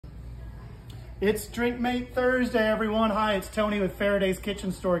It's Drinkmate Thursday, everyone. Hi, it's Tony with Faraday's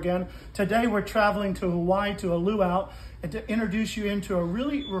Kitchen Store again. Today we're traveling to Hawaii to a luau and to introduce you into a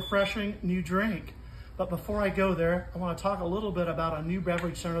really refreshing new drink. But before I go there, I want to talk a little bit about a new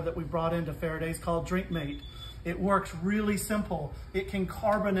beverage center that we brought into Faraday's called Drinkmate. It works really simple. It can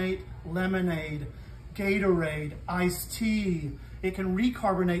carbonate lemonade, Gatorade, iced tea. It can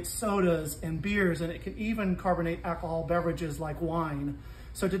recarbonate sodas and beers, and it can even carbonate alcohol beverages like wine.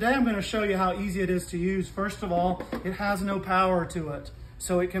 So today I'm going to show you how easy it is to use. First of all, it has no power to it.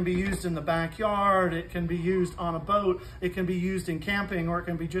 So it can be used in the backyard, it can be used on a boat, it can be used in camping, or it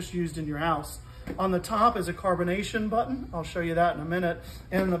can be just used in your house. On the top is a carbonation button. I'll show you that in a minute.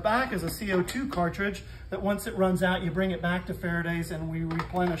 And in the back is a CO2 cartridge that once it runs out, you bring it back to Faraday's and we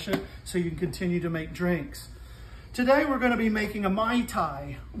replenish it so you can continue to make drinks. Today we're going to be making a Mai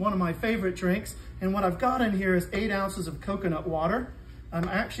Tai, one of my favorite drinks. And what I've got in here is 8 ounces of coconut water. I'm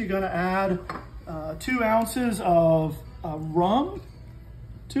actually going to add 2 ounces of rum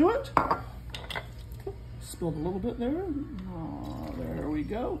to it. Spilled a little bit there. Oh, there we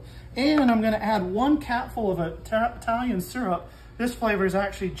go. And I'm going to add 1 capful of Italian syrup. This flavor is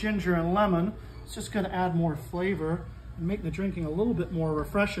actually ginger and lemon. It's just going to add more flavor and make the drinking a little bit more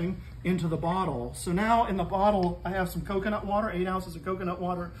refreshing into the bottle. So now in the bottle, I have some coconut water, 8 ounces of coconut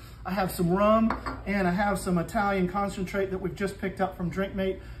water. I have some rum, and I have some Italian concentrate that we've just picked up from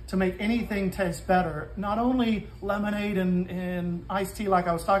Drinkmate to make anything taste better. Not only lemonade and iced tea like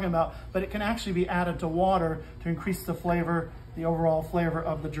I was talking about, but it can actually be added to water to increase the flavor, the overall flavor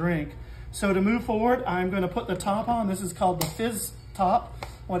of the drink. So to move forward, I'm going to put the top on. This is called the fizz top.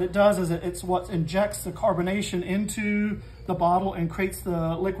 What it does is it's what injects the carbonation into the bottle and creates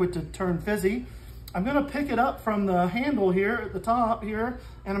the liquid to turn fizzy. I'm going to pick it up from the handle here at the top here,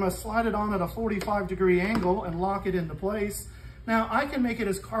 and I'm going to slide it on at a 45-degree angle and lock it into place. Now I can make it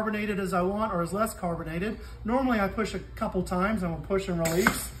as carbonated as I want or as less carbonated. Normally I push a couple times. I'm going to push and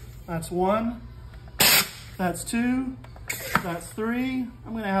release. That's 1, that's 2, that's 3.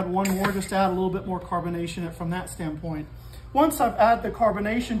 I'm going to add 1 more just to add a little bit more carbonation from that standpoint. Once I've added the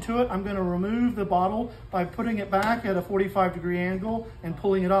carbonation to it, I'm going to remove the bottle by putting it back at a 45-degree angle and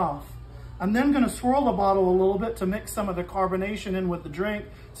pulling it off. I'm then going to swirl the bottle a little bit to mix some of the carbonation in with the drink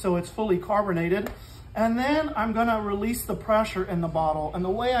so it's fully carbonated. And then I'm going to release the pressure in the bottle. And the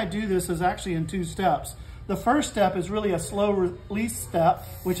way I do this is actually in 2 steps. The first step is really a slow release step,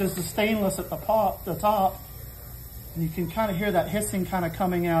 which is the stainless at the top. And you can kind of hear that hissing kind of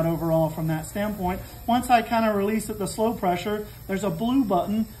coming out overall from that standpoint. Once I kind of release at the slow pressure, there's a blue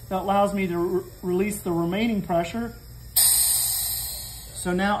button that allows me to release the remaining pressure.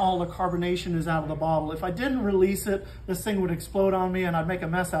 So now all the carbonation is out of the bottle. If I didn't release it, this thing would explode on me and I'd make a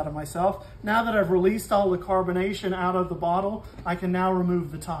mess out of myself. Now that I've released all the carbonation out of the bottle, I can now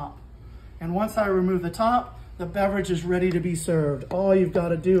remove the top. And once I remove the top, the beverage is ready to be served. All you've got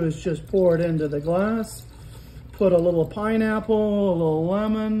to do is just pour it into the glass. Put a little pineapple, a little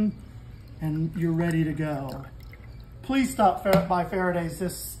lemon, and you're ready to go. Please stop by Faraday's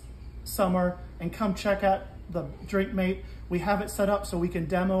this summer and come check out the Drinkmate. We have it set up so we can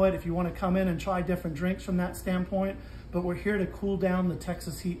demo it if you want to come in and try different drinks from that standpoint. But we're here to cool down the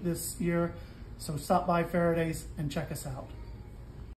Texas heat this year. So stop by Faraday's and check us out.